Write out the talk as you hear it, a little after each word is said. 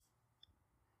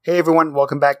Hey everyone,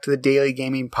 welcome back to the Daily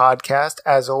Gaming Podcast.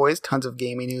 As always, tons of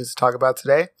gaming news to talk about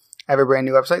today. I have a brand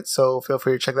new website, so feel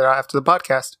free to check that out after the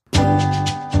podcast.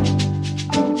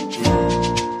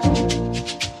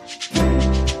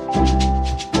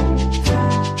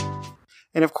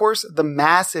 And of course, the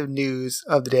massive news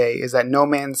of the day is that No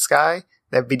Man's Sky,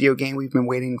 that video game we've been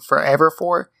waiting forever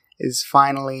for, is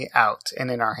finally out and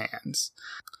in our hands.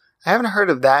 I haven't heard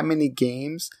of that many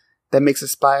games that makes a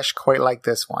splash quite like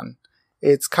this one.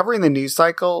 It's covering the news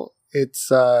cycle. It's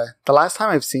the last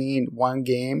time I've seen one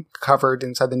game covered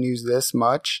inside the news this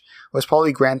much was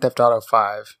probably Grand Theft Auto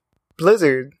 5.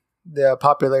 Blizzard, the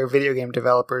popular video game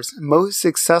developer's most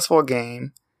successful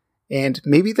game, and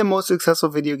maybe the most successful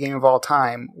video game of all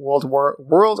time, World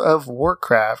of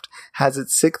Warcraft, has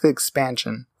its 6th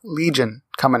expansion, Legion,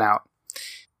 coming out.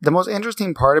 The most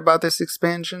interesting part about this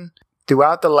expansion,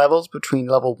 throughout the levels between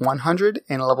level 100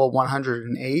 and level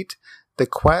 108, the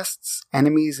quests,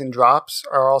 enemies, and drops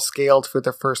are all scaled for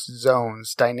the first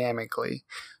zones dynamically.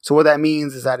 So what that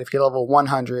means is that if you're level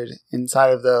 100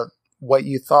 inside of what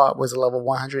you thought was a level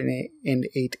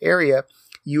 108 area,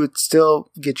 you would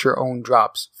still get your own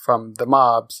drops from the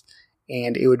mobs,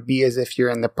 and it would be as if you're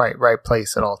in the right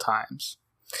place at all times.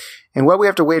 And while we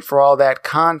have to wait for all that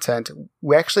content,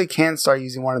 we actually can start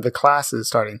using one of the classes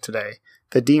starting today,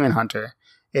 the Demon Hunter.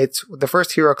 It's the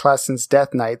first hero class since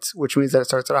Death Knights, which means that it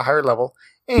starts at a higher level,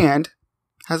 and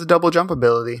has a double jump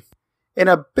ability. In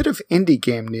a bit of indie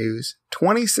game news,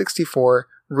 2064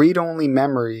 Read-Only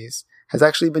Memories has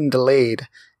actually been delayed.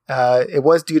 It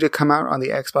was due to come out on the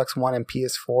Xbox One and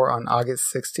PS4 on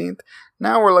August 16th.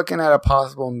 Now we're looking at a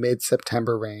possible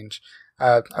mid-September range.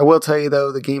 I will tell you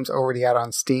though, the game's already out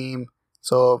on Steam,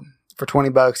 so for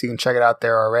 $20 you can check it out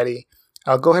there already.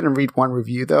 I'll go ahead and read one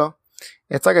review though.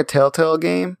 It's like a Telltale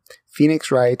game.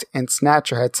 Phoenix Wright and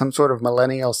Snatcher had some sort of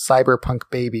millennial cyberpunk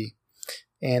baby.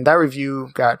 And that review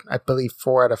got, I believe,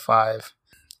 4 out of 5.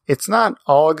 It's not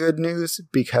all good news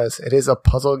because it is a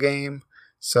puzzle game,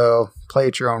 so play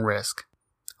at your own risk.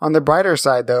 On the brighter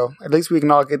side though, at least we can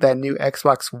all get that new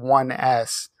Xbox One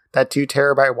S, that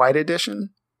 2TB white edition.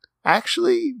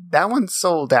 Actually, that one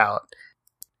sold out.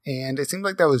 And it seemed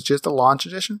like that was just a launch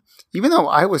edition, even though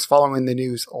I was following the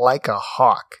news like a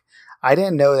hawk. I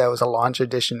didn't know that was a launch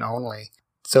edition only.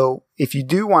 So if you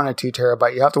do want a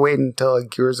 2TB, you have to wait until a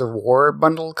Gears of War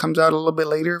bundle comes out a little bit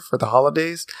later for the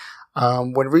holidays.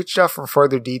 When reached out for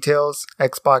further details,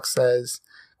 Xbox says,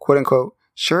 quote unquote,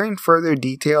 sharing further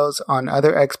details on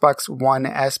other Xbox One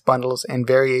S bundles and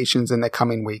variations in the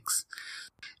coming weeks.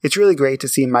 It's really great to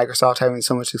see Microsoft having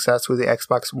so much success with the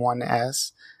Xbox One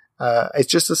S.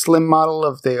 It's just a slim model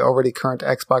of the already current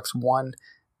Xbox One,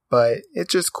 but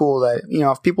it's just cool that,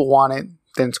 if people want it,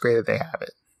 then it's great that they have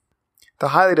it. The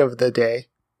highlight of the day,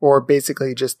 or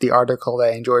basically just the article that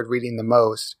I enjoyed reading the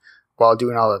most while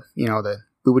doing all the, the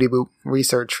boopity-boop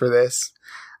research for this,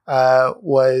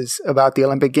 was about the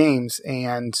Olympic Games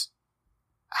and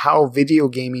how video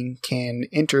gaming can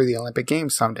enter the Olympic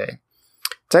Games someday.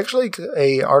 It's actually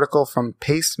an article from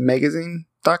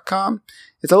pacemagazine.com.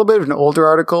 It's a little bit of an older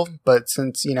article, but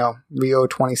since, Rio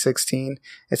 2016,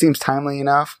 it seems timely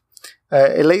enough.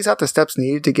 It lays out the steps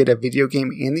needed to get a video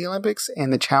game in the Olympics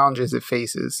and the challenges it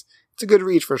faces. It's a good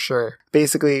read for sure.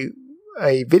 Basically,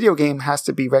 a video game has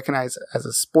to be recognized as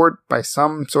a sport by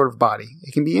some sort of body.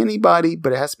 It can be any body,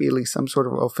 but it has to be at least some sort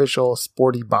of official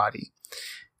sporty body.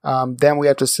 Then we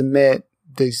have to submit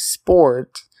the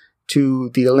sport to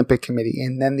the Olympic Committee,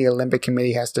 and then the Olympic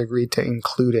Committee has to agree to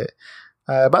include it.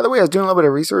 By the way, I was doing a little bit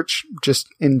of research just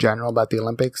in general about the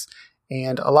Olympics,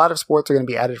 and a lot of sports are going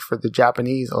to be added for the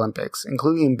Japanese Olympics,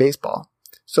 including baseball.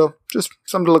 So just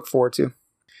something to look forward to.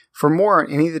 For more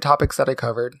on any of the topics that I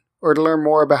covered, or to learn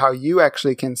more about how you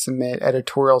actually can submit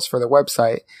editorials for the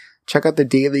website, check out the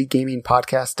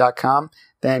dailygamingpodcast.com.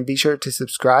 Then be sure to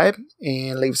subscribe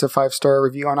and leave us a 5-star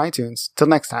review on iTunes. Till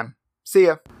next time. See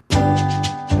ya.